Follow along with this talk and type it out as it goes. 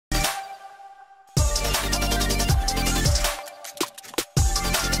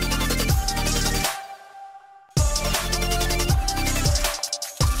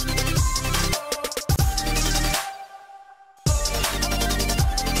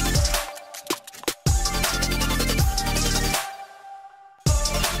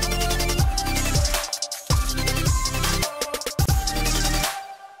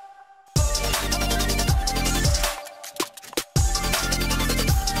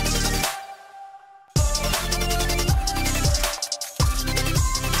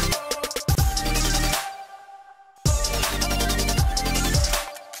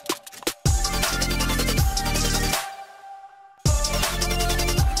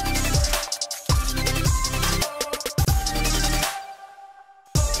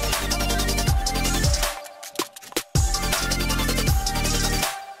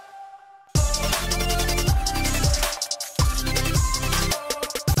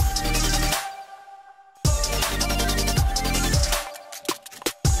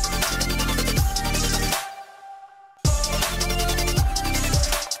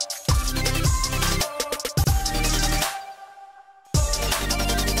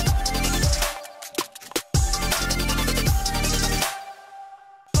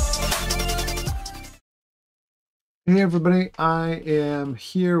Hey everybody, I am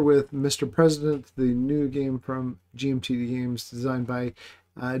here with Mr. President, the new game from GMT Games designed by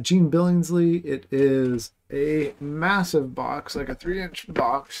Gene Billingsley. It is a massive box, like a 3-inch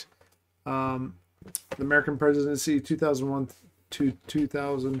box. Um, the American Presidency 2001 to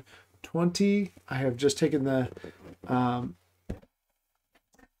 2020. I have just taken um,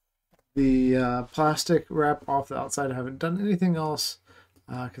 the plastic wrap off the outside. I haven't done anything else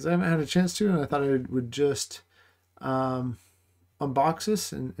because I haven't had a chance to, and I thought I would just um, unbox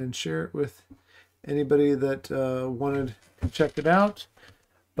this and share it with anybody that wanted to check it out.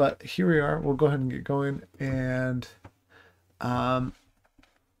 But here we are. We'll go ahead and get going. And um,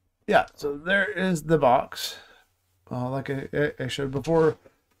 yeah, so there is the box. Like I showed before,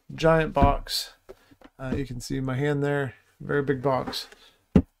 giant box. You can see my hand there. Very big box.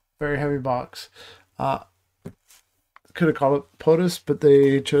 Very heavy box. Could have called it POTUS, but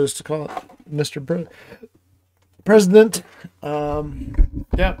they chose to call it Mr. President.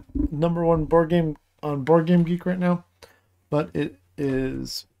 Yeah, number one board game on Board Game Geek right now, but it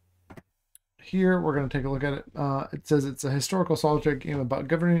is here. We're going to take a look at it. It says it's a historical solitaire game about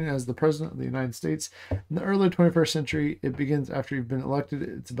governing as the president of the United States in the early 21st century. It begins after you've been elected.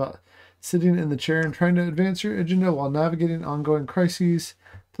 It's about sitting in the chair and trying to advance your agenda while navigating ongoing crises,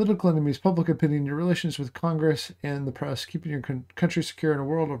 political enemies, public opinion, your relations with Congress and the press, keeping your country secure in a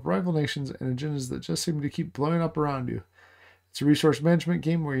world of rival nations and agendas that just seem to keep blowing up around you. It's a resource management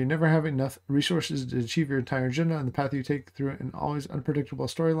game where you never have enough resources to achieve your entire agenda, and the path you take through an always unpredictable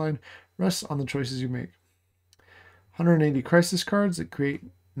storyline rests on the choices you make. 180 crisis cards that create,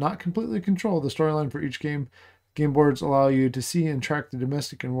 not completely control, the storyline for each game. Game boards allow you to see and track the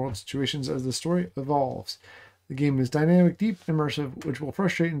domestic and world situations as the story evolves. The game is dynamic, deep, immersive, which will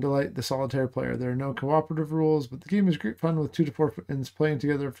frustrate and delight the solitaire player. There are no cooperative rules, but the game is great fun with 2 to 4 friends playing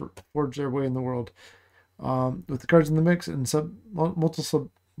together to forge their way in the world. With the cards in the mix and multiple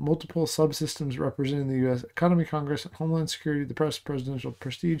subsystems representing the U.S. economy, Congress, Homeland Security, the press, presidential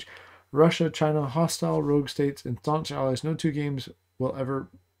prestige, Russia, China, hostile rogue states, and staunch allies, no two games will ever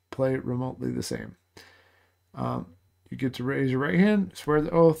play remotely the same. You get to raise your right hand, swear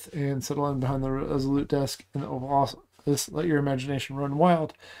the oath, and settle in behind the resolute desk in the Oval Office. Let your imagination run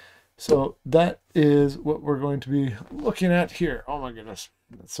wild. So that is what we're going to be looking at here. Oh my goodness,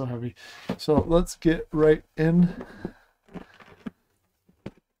 that's so heavy. So let's get right in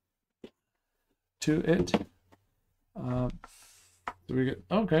to it. So we get,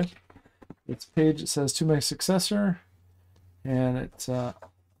 okay. It's page, it says to my successor, and it's a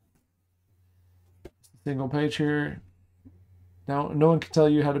single page here. Now, no one can tell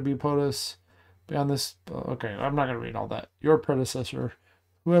you how to be POTUS beyond this. Okay, I'm not going to read all that. Your predecessor,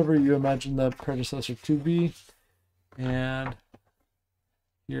 whoever you imagine the predecessor to be. And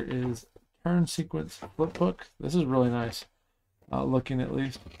here is turn sequence flip book. This is really nice, looking at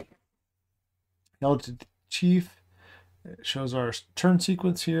least. Yellow to Chief. It shows our turn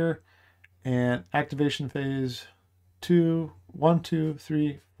sequence here and activation phase 2, 1, 2,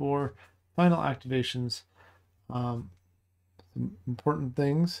 3, 4, final activations. Some important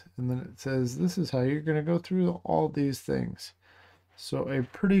things, and then it says this is how you're going to go through all these things. So a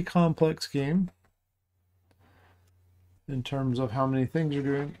pretty complex game in terms of how many things you're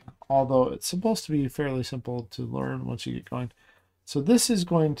doing, although it's supposed to be fairly simple to learn once you get going. So this is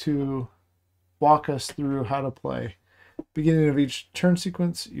going to walk us through how to play. Beginning of each turn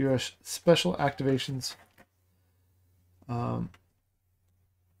sequence, you have special activations.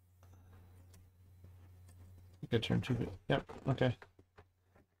 Good turn to it. Yep. Okay.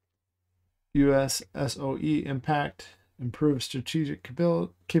 U.S. SOE impact, improved strategic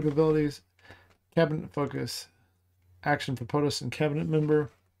capabilities, cabinet focus, action for POTUS and cabinet member,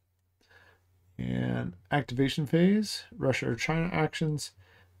 and activation phase, Russia or China actions,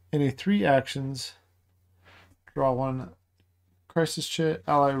 any 3 actions, draw 1 crisis chit,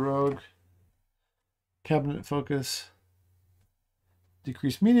 ally rogue, cabinet focus,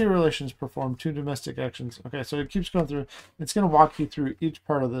 decrease media relations, perform 2 domestic actions. Okay, so it keeps going through. It's going to walk you through each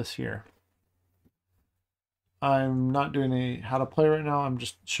part of this here. I'm not doing a how to play right now. I'm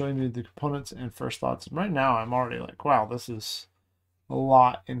just showing you the components and first thoughts. And right now, I'm already like, wow, this is a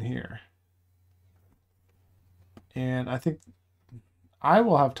lot in here. And I think I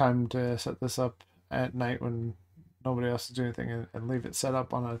will have time to set this up at night when nobody else is doing anything and leave it set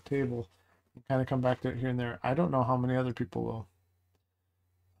up on a table and kind of come back to it here and there. I don't know how many other people will.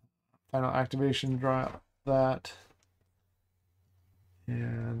 Final activation, draw that.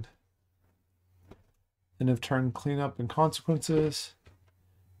 And end of turn cleanup and consequences.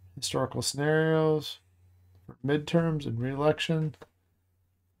 Historical scenarios for midterms and re-election.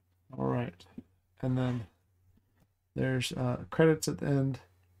 All right. And then There's credits at the end.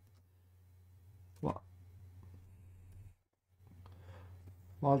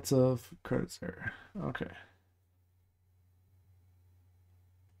 Lots of credits there. Okay.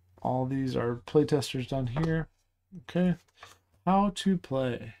 All these are playtesters down here. Okay. How to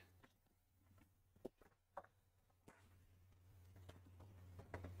play.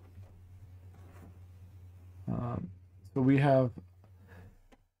 So we have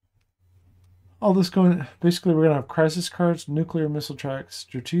all this going. Basically, we're going to have crisis cards, nuclear missile tracks,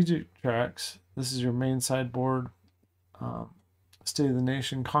 strategic tracks. This is your main sideboard. State of the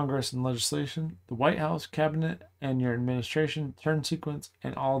Nation, Congress and legislation, the White House, cabinet, and your administration, turn sequence,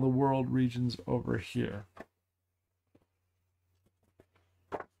 and all the world regions over here.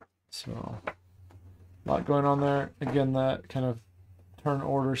 So, a lot going on there. Again, that kind of turn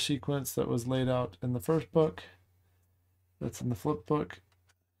order sequence that was laid out in the first book. That's in the flip book.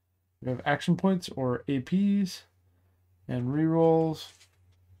 We have action points or APs and rerolls,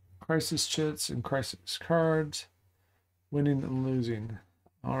 crisis chits and crisis cards, winning and losing.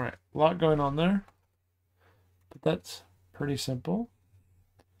 All right, a lot going on there, but that's pretty simple.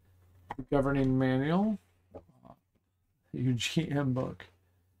 Governing manual, your GM book,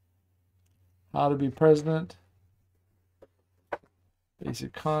 how to be president,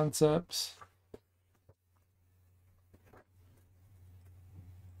 basic concepts,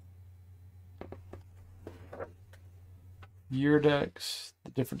 year decks,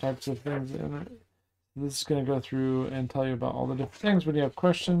 the different types of things in it. This is going to go through and tell you about all the different things when you have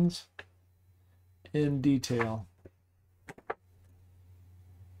questions in detail.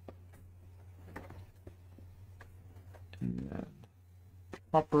 And then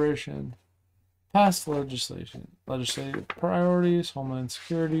operation, past legislation, legislative priorities, homeland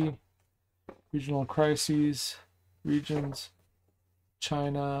security, regional crises, regions,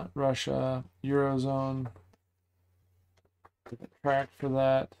 China, Russia, Eurozone, track for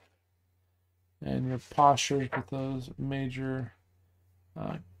that, and your postures with those major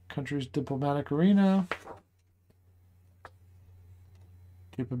countries, diplomatic arena,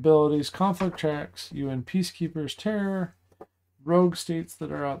 capabilities, conflict tracks, UN peacekeepers, terror, rogue states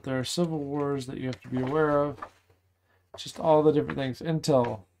that are out there, civil wars that you have to be aware of, just all the different things,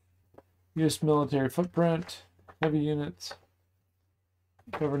 intel, U.S. military footprint, heavy units,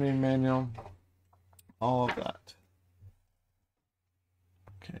 governing manual, all of that.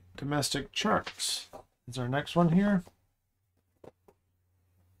 Okay, domestic charts is our next one here.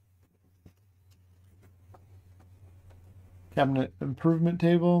 Cabinet improvement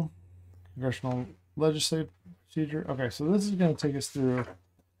table, congressional legislative procedure. Okay, so this is going to take us through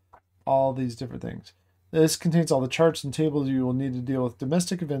all these different things. This contains all the charts and tables you will need to deal with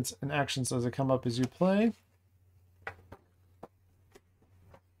domestic events and actions as they come up as you play.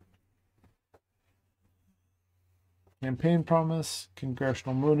 Campaign promise,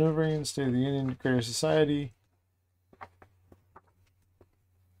 congressional maneuvering, State of the Union, Greater Society.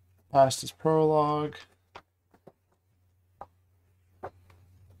 Past is prologue.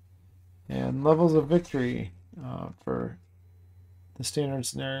 And levels of victory for the standard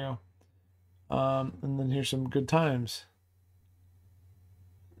scenario. And then here's some good times.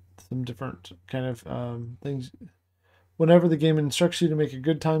 Some different kind of things. Whenever the game instructs you to make a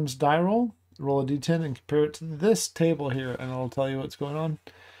good times die roll, roll a d10 and compare it to this table here, and it'll tell you what's going on.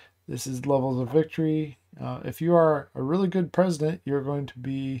 This is levels of victory. If you are a really good president, you're going to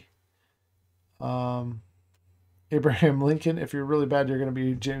be Abraham Lincoln. If you're really bad, you're going to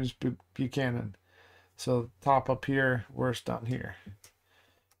be James Buchanan. So top up here, worst down here.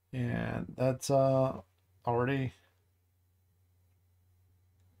 And that's already.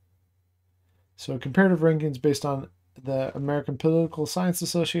 So comparative rankings based on the American Political Science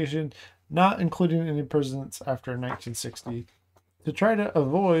Association, not including any presidents after 1960, to try to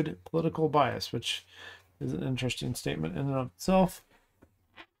avoid political bias, which is an interesting statement in and of itself.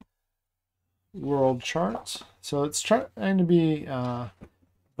 World charts. So it's trying to be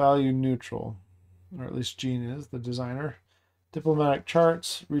value neutral, or at least Gene is, the designer. Diplomatic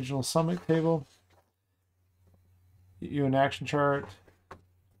charts, regional summit table, UN action chart,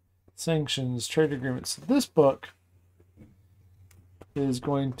 sanctions, trade agreements. This book is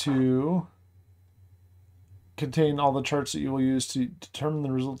going to contain all the charts that you will use to determine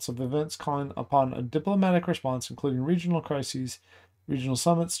the results of events calling upon a diplomatic response, including regional crises, regional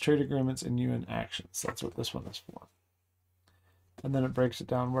summits, trade agreements, and UN actions. That's what this one is for. And then it breaks it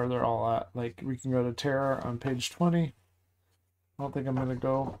down where they're all at. Like, we can go to terror on page 20. I don't think I'm going to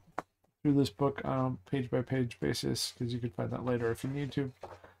go through this book on a page-by-page basis, because you could find that later if you need to.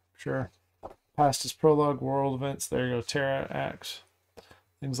 Sure. Past is prologue, world events. There you go. Terror acts.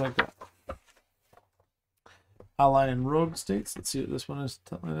 Things like that. ally and rogue states. Let's see what this one is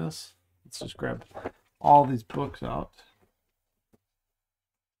telling us. Let's just grab all these books out.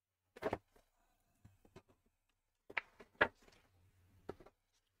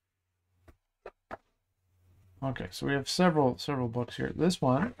 Okay, so we have several books here. This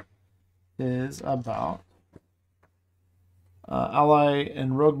one is about Ally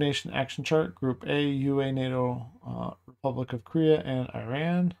and Rogue Nation Action Chart, Group A, UA, NATO, Republic of Korea, and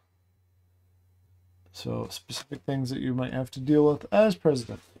Iran. So specific things that you might have to deal with as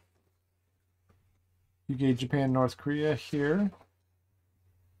president. UK, Japan, North Korea here.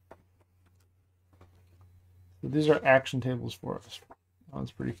 So these are action tables for us.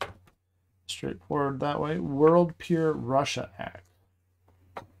 That's pretty straightforward that way. World Peer Russia Act.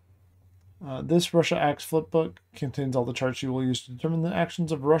 This Russia Acts flipbook contains all the charts you will use to determine the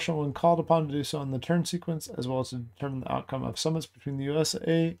actions of Russia when called upon to do so in the turn sequence, as well as to determine the outcome of summits between the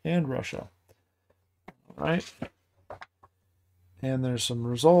USA and Russia. All right. And there's some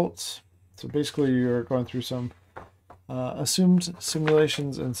results. So basically you're going through some assumed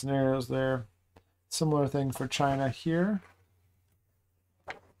simulations and scenarios there. Similar thing for China here.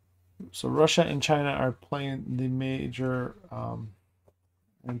 So Russia and China are playing the major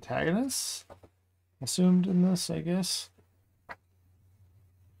antagonists assumed in this, I guess.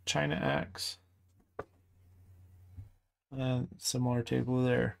 China acts. And similar table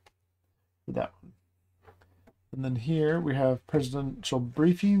there for that one. And then here we have presidential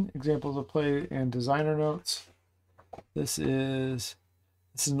briefing, examples of play, and designer notes. This is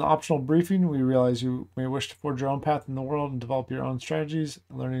an optional briefing. We realize you may wish to forge your own path in the world and develop your own strategies.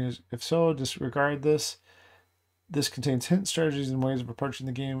 Learning is, if so, disregard this. This contains hints, strategies, and ways of approaching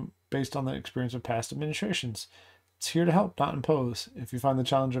the game based on the experience of past administrations. It's here to help, not impose. If you find the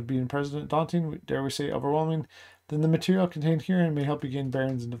challenge of being president daunting, dare we say overwhelming, then the material contained herein may help you gain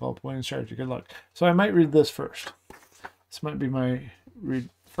bearings and develop a winning strategy. Good luck. So I might read this first. This might be my read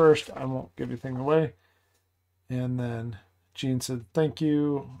first. I won't give anything away. And then Gene said, thank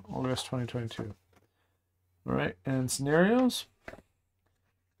you, August 2022. All right, and scenarios.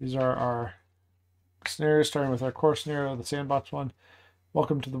 These are our scenarios, starting with our core scenario, the sandbox one.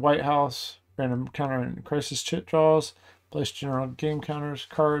 Welcome to the White House. Random counter and crisis chit draws. Place general game counters,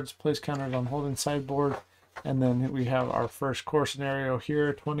 cards, place counters on holding sideboard. And then we have our first core scenario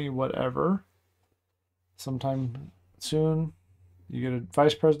here, 20 whatever. Sometime soon, you get a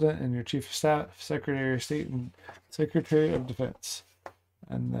vice president and your chief of staff, secretary of state, and secretary of defense.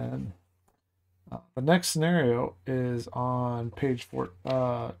 And then the next scenario is on page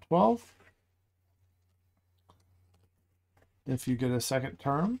 12. If you get a second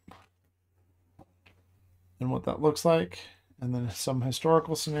term and what that looks like, and then some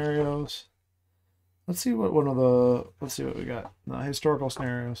historical scenarios. Let's see what let's see what we got. Historical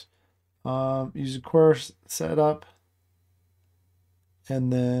scenarios. Use a course setup,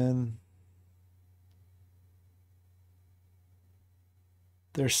 and then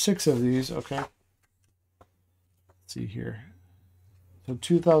there's 6 of these. Okay. Let's see here. So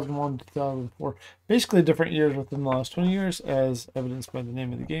 2001, 2004, basically different years within the last 20 years, as evidenced by the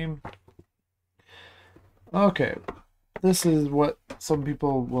name of the game. Okay, this is what some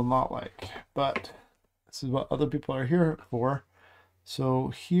people will not like, but this is what other people are here for. So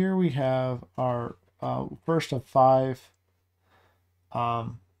here we have our first of 5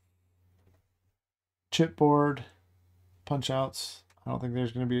 chipboard punch outs. I don't think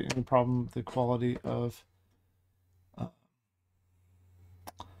there's going to be any problem with the quality of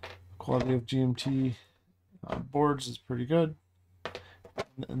GMT boards is pretty good,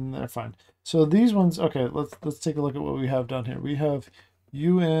 and they're fine. So these ones, okay, let's take a look at what we have down here. We have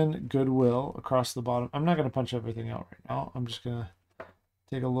UN Goodwill across the bottom. I'm not going to punch everything out right now. I'm just going to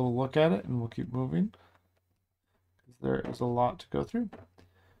take a little look at it, and we'll keep moving. There is a lot to go through.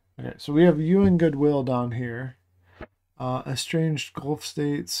 Okay, so we have UN Goodwill down here. Estranged Gulf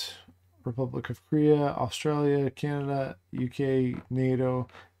states, Republic of Korea, Australia, Canada, UK, NATO,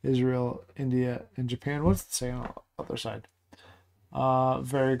 Israel, India, and Japan. What's it say on the other side?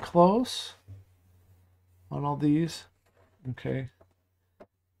 Very close on all these. Okay.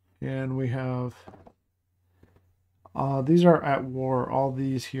 And we have, these are at war. All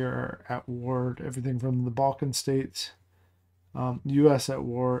these here are at war. Everything from the Balkan states, US at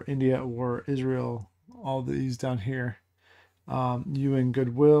war, India at war, Israel, all these down here. UN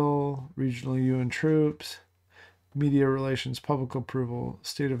Goodwill, regional UN troops, media relations, public approval,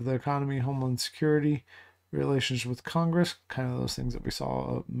 state of the economy, homeland security, relations with Congress, kind of those things that we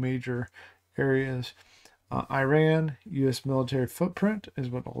saw, major areas. Iran, U.S. military footprint is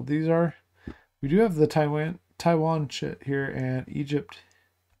what all these are. We do have the Taiwan chit here and Egypt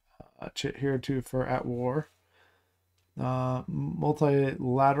chit here too for at war.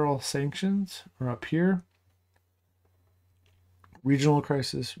 Multilateral sanctions are up here. Regional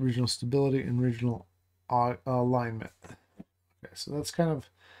crisis, regional stability, and regional alignment. Okay, so that's kind of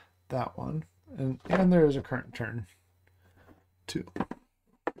that one. And there is a current turn, too.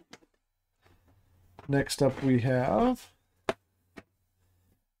 Next up, we have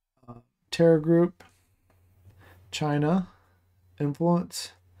Terror Group, China,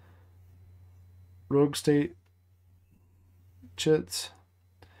 Influence, Rogue State, Chits,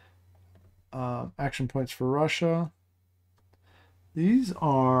 action points for Russia. These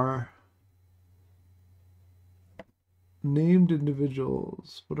are named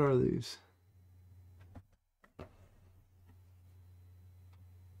individuals. What are these?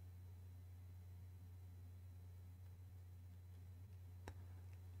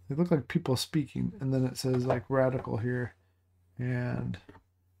 They look like people speaking, and then it says like radical here, and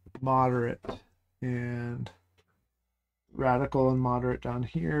moderate, and radical and moderate down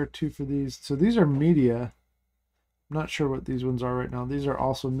here. 2 for these. So these are media. I'm not sure what these ones are right now. These are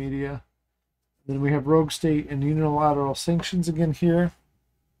also media. Then we have Rogue State and unilateral sanctions again here.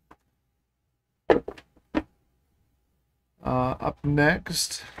 Up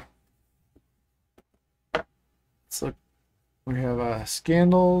next, let's look. We have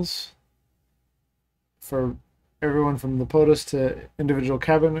scandals for everyone from the POTUS to individual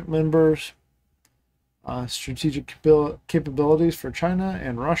cabinet members. Strategic capabilities for China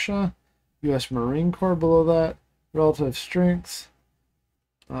and Russia. U.S. Marine Corps below that. Relative strengths.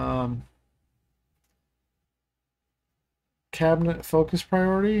 Cabinet focus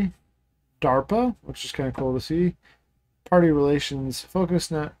priority. DARPA, which is kind of cool to see. Party relations, focus,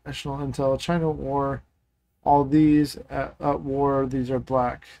 national intel, China war. All these at war. These are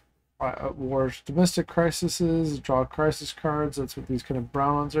black. At wars, domestic crises, draw crisis cards. That's what these kind of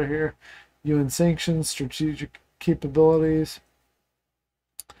brown ones are here. UN sanctions, strategic capabilities,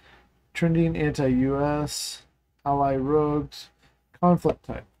 trending anti-US, ally rogues, conflict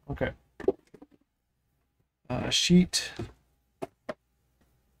type. Okay. Sheet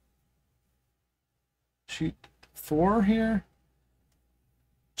 4 here.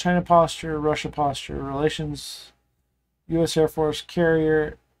 China posture, Russia posture, relations, U.S. Air Force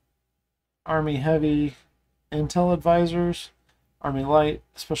carrier, Army heavy, intel advisors, Army light,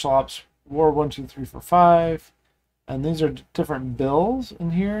 special ops, war 1, 2, 3, 4, 5. And these are different bills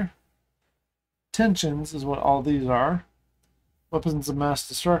in here. Tensions is what all these are. Weapons of mass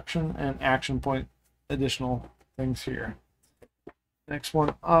destruction and action point additional things here. Next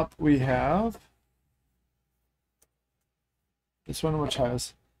one up we have this one, which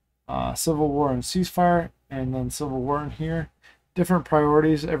has Civil War and ceasefire, and then Civil War in here. Different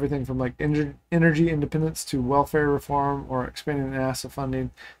priorities, everything from like energy independence to welfare reform or expanding NASA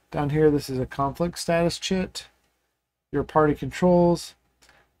funding. Down here, this is a conflict status chit. Your party controls,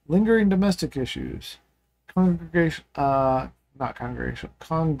 lingering domestic issues, congressional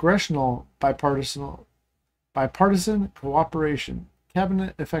bipartisan cooperation,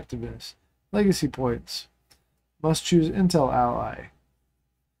 cabinet effectiveness, legacy points, must choose intel ally,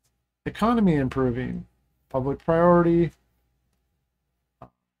 economy improving, public priority,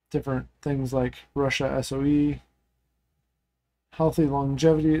 different things like Russia SOE, healthy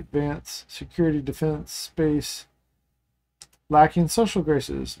longevity advance, security defense, space, lacking social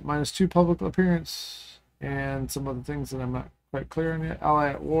graces, -2 public appearance, and some other things that I'm not quite clear on yet. Ally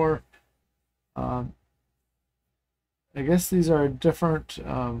at war. I guess these are different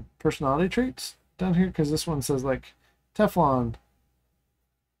personality traits down here, because this one says like Teflon,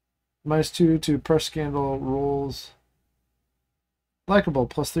 -2 to press scandal rules, likable,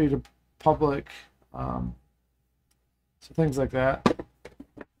 +3 to public, so things like that.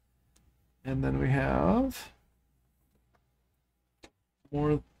 And then we have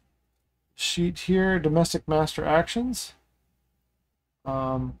more sheet here, domestic master actions.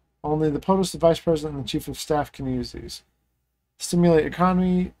 Only the POTUS, the vice president, and the chief of staff can use these. Stimulate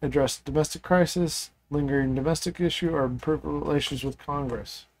economy, address domestic crisis, lingering domestic issue, or improve relations with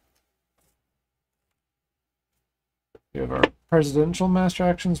Congress. We have our presidential master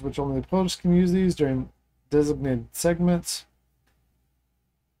actions, which only the POTUS can use these during designated segments.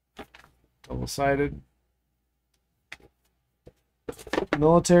 Double-sided.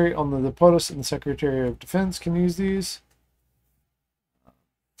 Military, only the POTUS and the Secretary of Defense can use these.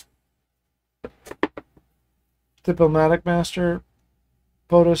 Diplomatic master,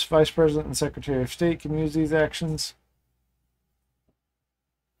 POTUS, Vice President, and Secretary of State can use these actions.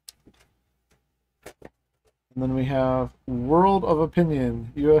 And then we have World of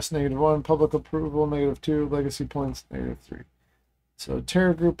Opinion, US -1, public approval -2, legacy points -3. So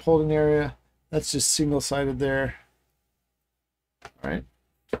terror group holding area, that's just single-sided there. All right.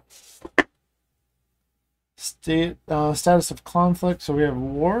 Status of conflict. So we have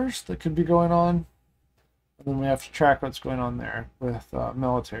wars that could be going on. And then we have to track what's going on there with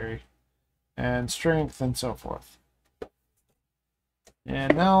military and strength and so forth.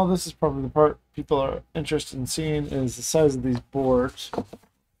 And now this is probably the part people are interested in seeing is the size of these boards.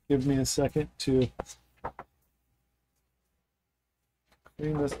 Give me a second to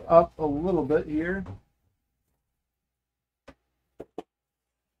clean this up a little bit here.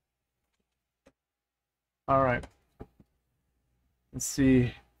 All right. Let's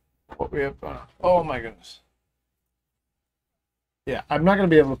see what we have going on. Oh my goodness. Yeah, I'm not going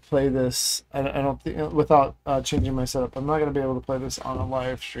to be able to play this. I don't think without changing my setup. I'm not going to be able to play this on a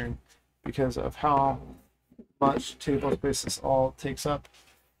live stream because of how much table space this all takes up.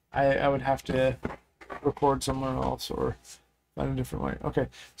 I would have to record somewhere else or find a different way. Okay,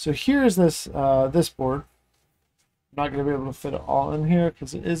 so here's this this board. I'm not going to be able to fit it all in here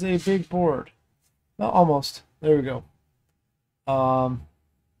because it is a big board. Not almost. There we go. So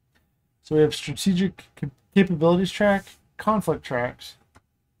we have strategic capabilities track, conflict tracks,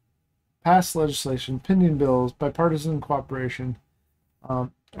 past legislation, pending bills, bipartisan cooperation.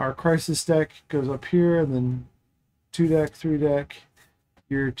 Our crisis deck goes up here, and then 2 deck, 3 deck,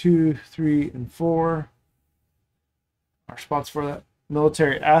 year 2, 3, and 4. Our spots for that.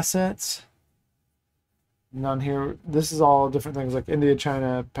 Military assets. And on here, this is all different things like India,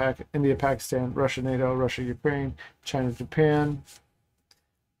 China, India, Pakistan, Russia, NATO, Russia, Ukraine, China, Japan,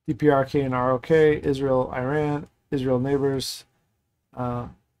 DPRK and ROK, Israel, Iran, Israel neighbors, Iran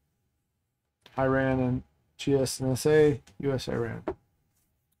and GSNSA, US, Iran.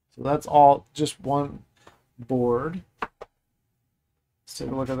 So that's all just one board. Let's take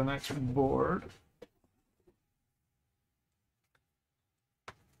a look at the next board.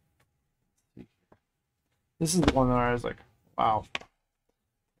 This is the one that I was like, wow.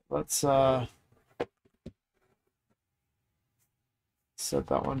 Let's set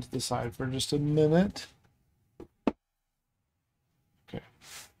that one to the side for just a minute. Okay.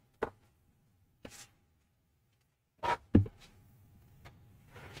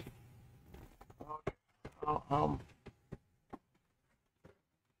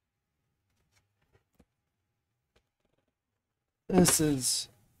 This is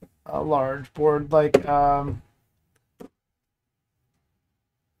a large board, like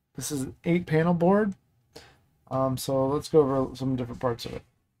this is an 8-panel board. So let's go over some different parts of it.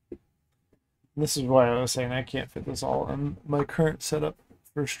 And this is why I was saying I can't fit this all in my current setup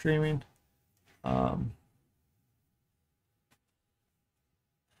for streaming.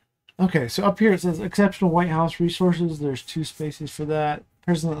 Okay, so up here it says exceptional White House resources. There's 2 spaces for that.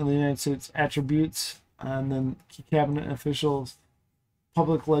 President of the United States attributes, and then key cabinet officials,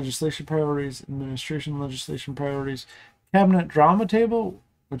 public legislation priorities, administration legislation priorities, cabinet drama table,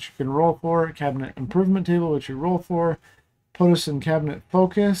 which you can roll for, cabinet improvement table, which you roll for, POTUS and cabinet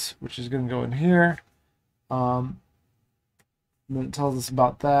focus, which is going to go in here. And then it tells us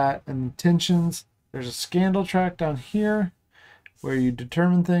about that and intentions. There's a scandal track down here where you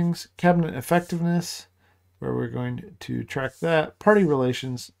determine things, cabinet effectiveness, where we're going to track that. Party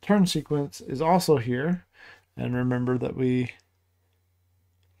relations, turn sequence is also here. And remember that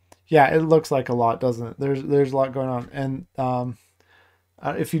yeah, it looks like a lot, doesn't it? There's a lot going on. And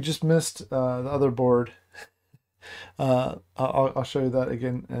if you just missed the other board, I'll show you that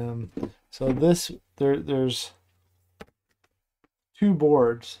again. So there's 2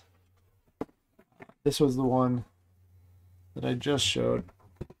 boards. This was the one that I just showed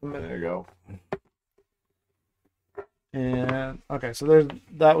a minute ago. And okay, so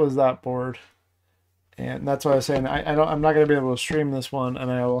that was that board. And that's why I was saying I'm not going to be able to stream this one, and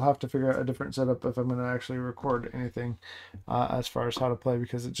I will have to figure out a different setup if I'm going to actually record anything as far as how to play,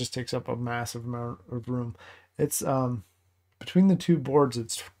 because it just takes up a massive amount of room. It's between the 2 boards,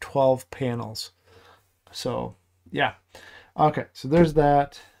 it's 12 panels. So yeah, okay. So there's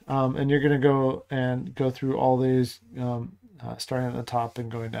that, and you're going to go through all these, starting at the top and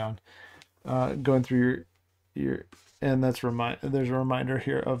going down, going through your and there's a reminder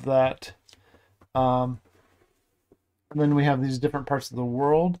here of that. And then we have these different parts of the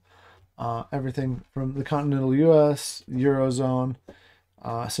world, everything from the continental US, Eurozone,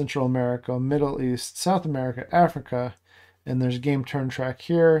 Central America, Middle East, South America, Africa, and there's game turn track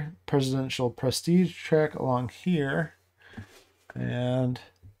here, presidential prestige track along here, and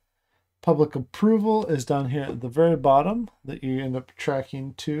public approval is down here at the very bottom that you end up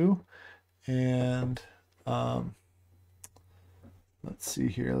tracking to. And let's see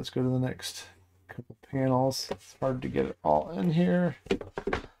here, let's go to the next couple panels. It's hard to get it all in here.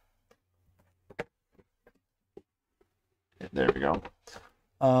 There There we go.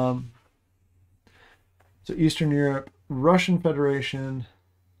 So Eastern Europe, Russian Federation,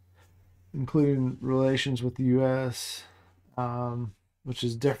 including relations with the U.S., which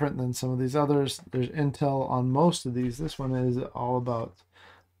is different than some of these others. There's intel on most of these. This one is all about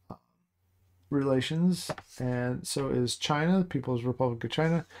relations, and so is China, the People's Republic of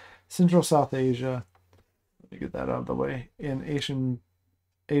China, Central South Asia. Let me get that out of the way. In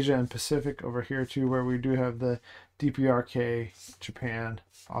Asia and Pacific over here too, where we do have the DPRK, Japan,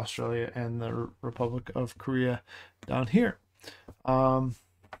 Australia, and the Republic of Korea down here. So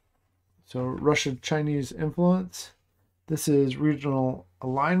Russia-Chinese influence. This is regional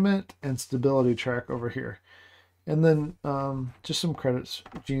alignment and stability track over here. And then just some credits,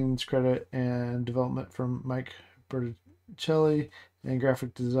 Gene's credit and development from Mike Berticelli, and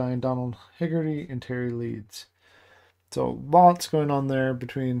graphic design Donald Higgerty and Terry Leeds. So lots going on there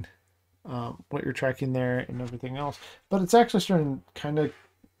between what you're tracking there and everything else. But it's actually starting kind of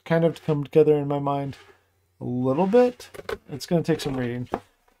to come together in my mind a little bit. It's going to take some reading. Okay,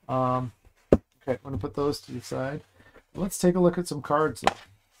 I'm going to put those to the side. Let's take a look at some cards.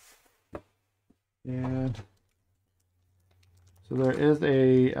 And so there is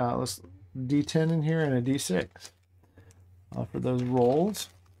a D10 in here and a D6 for those rolls.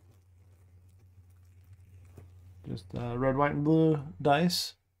 Just red, white, and blue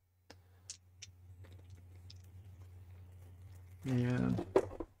dice. And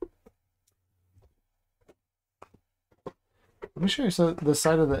let me show you the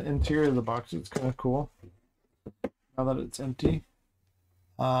side of the interior of the box. It's kind of cool now that it's empty.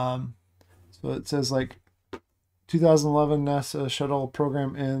 So it says like 2011 NASA shuttle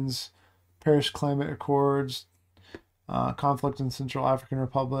program ends, Paris Climate Accords, conflict in Central African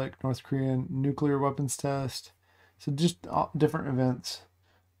Republic, North Korean nuclear weapons test. So just different events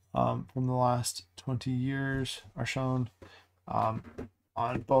from the last 20 years are shown on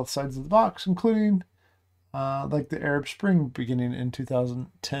both sides of the box, including like the Arab Spring beginning in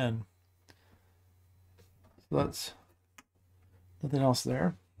 2010. So that's nothing else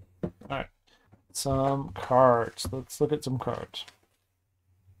there. All right, some cards. Let's look at some cards.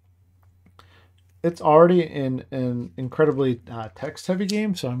 It's already an incredibly text-heavy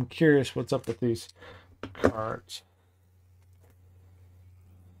game, so I'm curious what's up with these cards.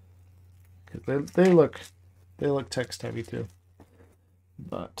 They look text-heavy too.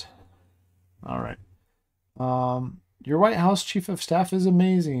 But all right. Your White House Chief of Staff is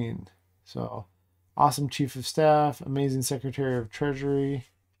amazing. So awesome Chief of Staff, amazing Secretary of Treasury.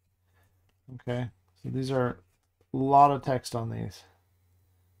 Okay, so these are a lot of text on these,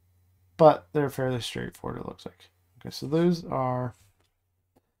 but they're fairly straightforward, it looks like. Okay, so those are,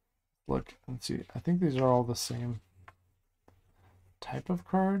 look, let's see, I think these are all the same type of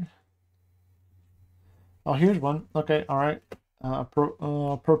card. Oh, here's one. Okay, all right.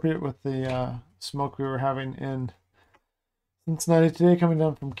 Appropriate with the smoke we were having in Cincinnati today, coming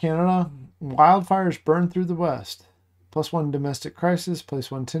down from Canada. Wildfires burn through the West. +1 domestic crisis.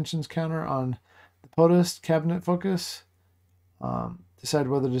 +1 tensions counter on the POTUS cabinet focus. Decide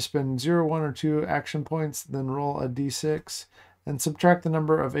whether to spend 0, 1, or 2 action points, then roll a d6 and subtract the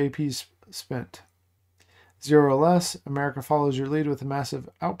number of APs spent. 0 or less, America follows your lead with a massive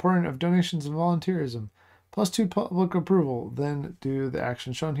outpouring of donations and volunteerism. +2 public approval, then do the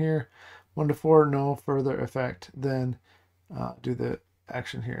action shown here. 1 to 4, no further effect, then do the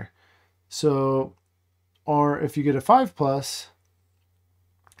action here. So, or if you get a 5+,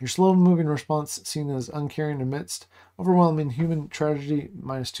 your slow-moving response seen as uncaring amidst overwhelming human tragedy,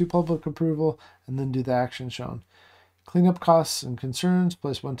 -2 public approval, and then do the action shown. Cleanup costs and concerns,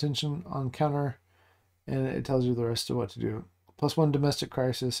 +1 tension on counter, and it tells you the rest of what to do. +1 domestic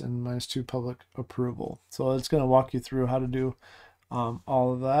crisis and -2 public approval. So it's going to walk you through how to do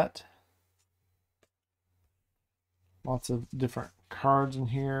all of that. Lots of different cards in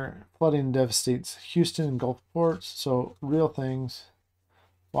here. Flooding devastates Houston and Gulf ports. So real things.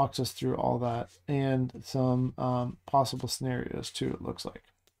 Walks us through all that. And some possible scenarios too, it looks like.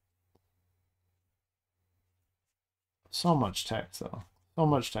 So much text though. So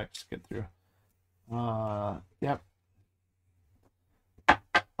much text to get through. Yep.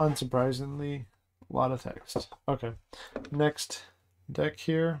 Unsurprisingly, a lot of text. Okay. Next deck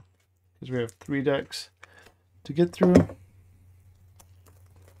here, because we have 3 decks to get through.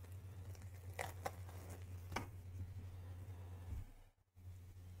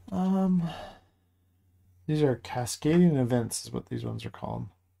 These are cascading events is what these ones are called.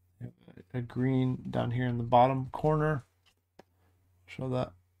 A green down here in the bottom corner. Show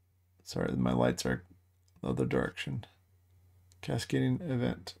that. Sorry, my lights are the other direction. Cascading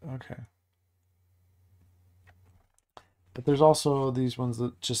event. Okay. But there's also these ones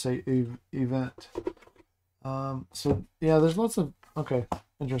that just say event. So yeah, there's lots of, okay,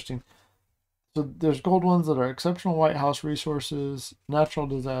 interesting. So there's gold ones that are exceptional White House resources, natural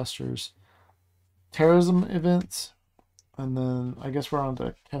disasters, terrorism events, and then I guess we're on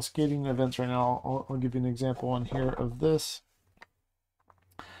to cascading events right now. I'll give you an example on here of this.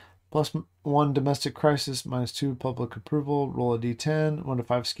 +1 domestic crisis, -2 public approval, roll a d10, 1 to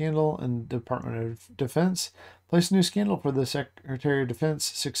 5 scandal in Department of Defense. Place a new scandal for the Secretary of Defense,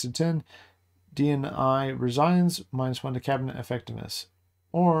 6 to 10. D&I resigns, -1 to cabinet effectiveness.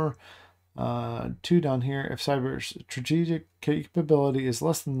 Or 2 down here, if cyber strategic capability is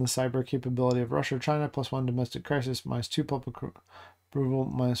less than the cyber capability of Russia or China, +1 domestic crisis, -2 public approval,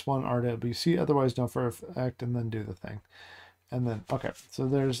 -1 RWC, otherwise no for effect, and then do the thing. And then, okay, so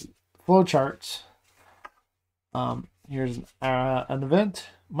there's flow charts. Here's an event,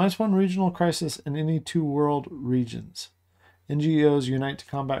 -1 regional crisis in any 2 world regions. NGOs unite to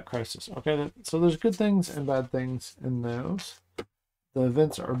combat crisis. Okay, so there's good things and bad things in those. The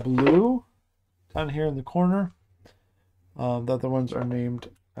events are blue down here in the corner. The other ones are named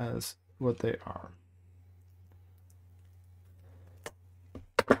as what they are.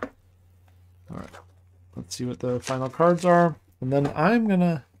 All right, let's see what the final cards are. And then I'm going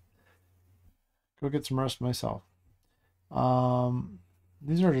to go get some rest myself.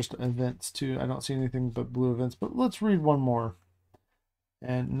 These are just events too. I don't see anything but blue events, but let's read one more.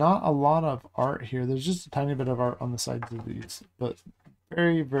 And not a lot of art here. There's just a tiny bit of art on the sides of these, but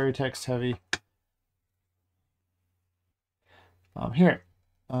very, very text heavy. Here,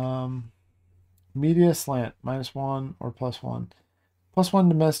 media slant, -1 or +1. +1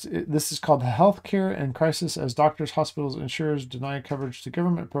 domestic, this is called healthcare and crisis as doctors, hospitals, insurers deny coverage to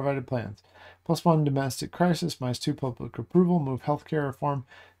government provided plans. +1 domestic crisis, -2 public approval, move healthcare reform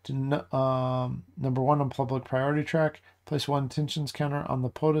to number 1 on public priority track. Place 1 tensions counter on the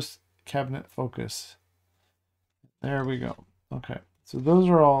POTUS cabinet focus. There we go. Okay, so those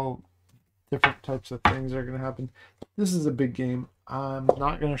are all different types of things that are going to happen. This is a big game. I'm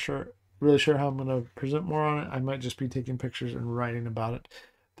not going to really sure how I'm going to present more on it. I might just be taking pictures and writing about it.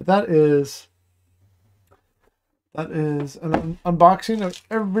 But that is an unboxing of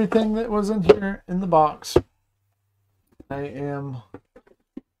everything that was in here in the box. I am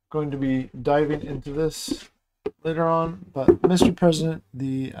going to be diving into this later on, but Mr. President,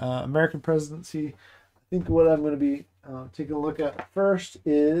 the American Presidency, I think what I'm going to be taking a look at first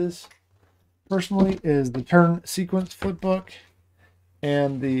is the turn sequence flipbook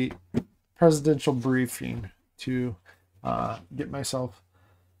and the presidential briefing to get myself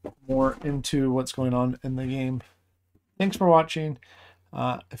more into what's going on in the game. Thanks for watching.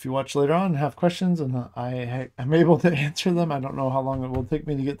 If you watch later on and have questions and I'm able to answer them, I don't know how long it will take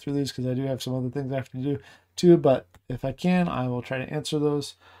me to get through these because I do have some other things I have to do too, but if I can, I will try to answer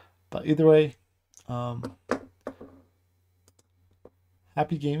those. But either way,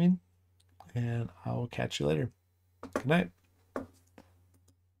 happy gaming, and I will catch you later. Good night.